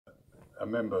a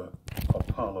member of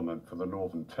Parliament for the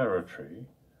Northern Territory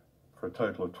for a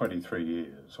total of 23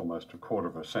 years, almost a quarter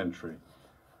of a century.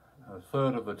 A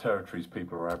third of the Territory's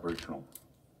people are Aboriginal.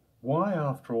 Why,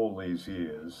 after all these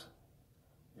years,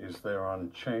 is there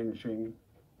unchanging,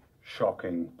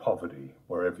 shocking poverty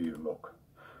wherever you look?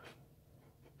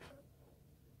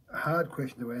 A hard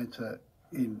question to answer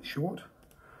in short.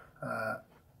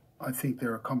 I think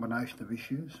there are a combination of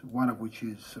issues, one of which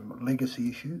is some legacy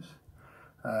issues,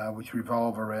 which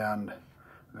revolve around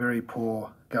very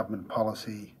poor government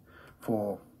policy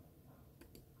for,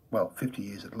 well, 50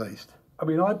 years at least. I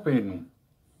mean, I've been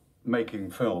making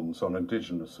films on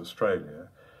Indigenous Australia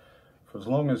for as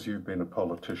long as you've been a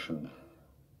politician.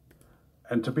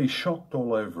 And to be shocked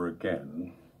all over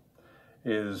again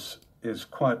is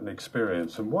quite an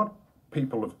experience. And what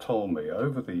people have told me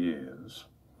over the years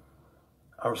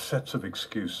are sets of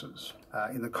excuses.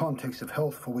 In the context of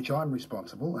health, for which I'm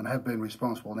responsible and have been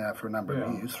responsible now for a number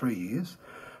of years, 3 years,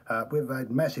 we've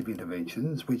made massive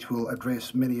interventions which will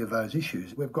address many of those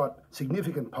issues. We've got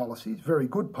significant policies, very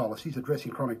good policies,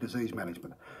 addressing chronic disease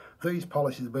management. These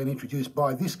policies have been introduced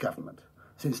by this government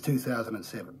since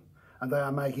 2007, and they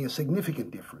are making a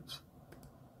significant difference.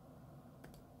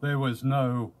 There was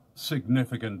no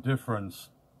significant difference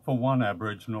for one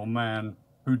Aboriginal man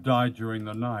who died during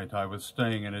the night I was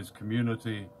staying in his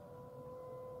community.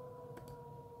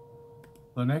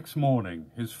 The next morning,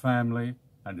 his family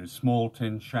and his small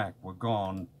tin shack were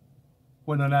gone.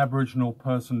 When an Aboriginal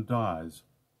person dies,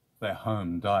 their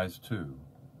home dies too.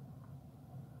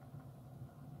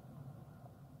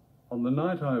 On the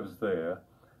night I was there,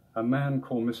 a man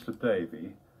called Mr.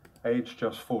 Davey, aged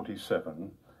just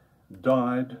 47,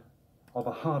 died of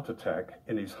a heart attack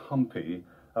in his humpy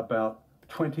about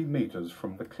 20 metres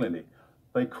from the clinic.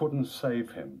 They couldn't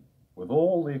save him with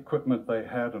all the equipment they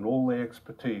had and all the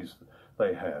expertise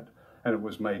they had. And it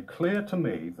was made clear to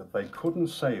me that they couldn't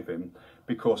save him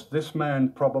because this man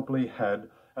probably had,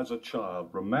 as a child,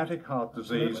 rheumatic heart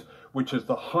disease, which is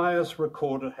the highest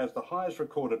recorded, has the highest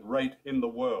recorded rate in the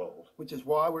world. Which is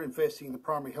why we're investing in the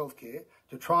primary health care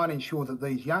to try and ensure that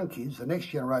these young kids, the next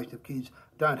generation of kids,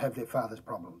 don't have their father's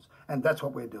problems. And that's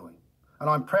what we're doing. And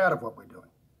I'm proud of what we're doing.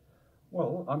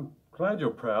 Well, I'm glad you're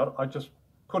proud. I just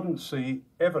couldn't see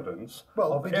evidence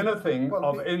of anything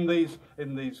in these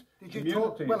communities.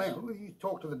 You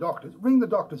talked to the doctors. Ring the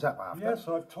doctors up after. Yes,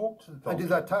 I've talked to the doctors. And did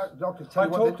the doctors tell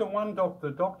you I talked to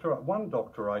one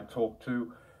doctor I talked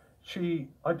to,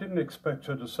 I didn't expect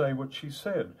her to say what she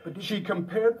said. She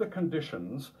compared the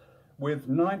conditions with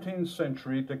 19th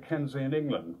century Dickensian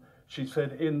England. She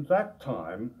said in that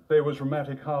time there was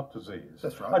rheumatic heart disease.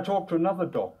 That's right. I talked to another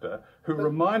doctor who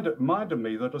reminded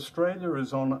me that Australia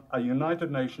is on a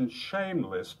United Nations shame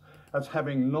list as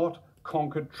having not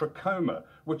conquered trachoma,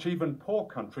 which even poor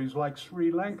countries like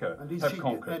Sri Lanka have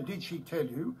conquered. And did she tell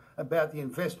you about the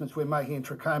investments we're making in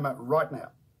trachoma right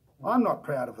now? I'm not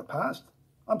proud of the past.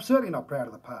 I'm certainly not proud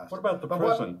of the past. What about the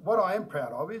present? What I am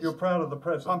proud of is... You're proud of the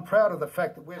present? I'm proud of the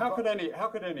fact that we're... How could any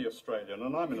Australian,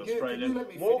 and I'm an Australian,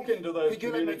 walk into those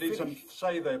communities and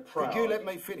say they're proud? Could you let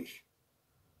me finish?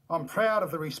 I'm proud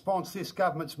of the response this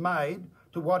government's made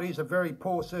to what is a very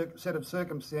poor set of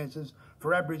circumstances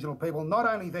for Aboriginal people, not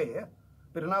only there,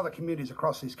 but in other communities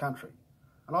across this country.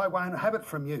 And I won't have it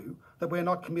from you that we're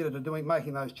not committed to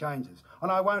making those changes. And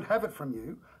I won't have it from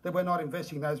you that we're not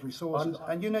investing those resources.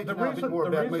 And you need to know a bit more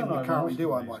about me than you currently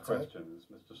do, I might say. Questions,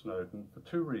 Mr. Snowden, for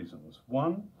two reasons.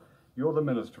 One, you're the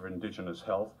Minister for Indigenous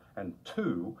Health, and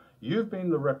two, you've been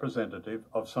the representative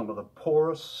of some of the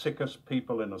poorest, sickest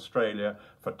people in Australia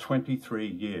for 23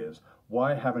 years.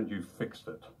 Why haven't you fixed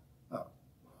it?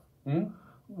 Oh.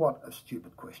 What a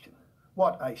stupid question.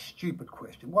 What a stupid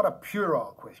question. What a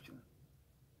puerile question.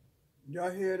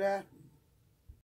 Y'all hear that?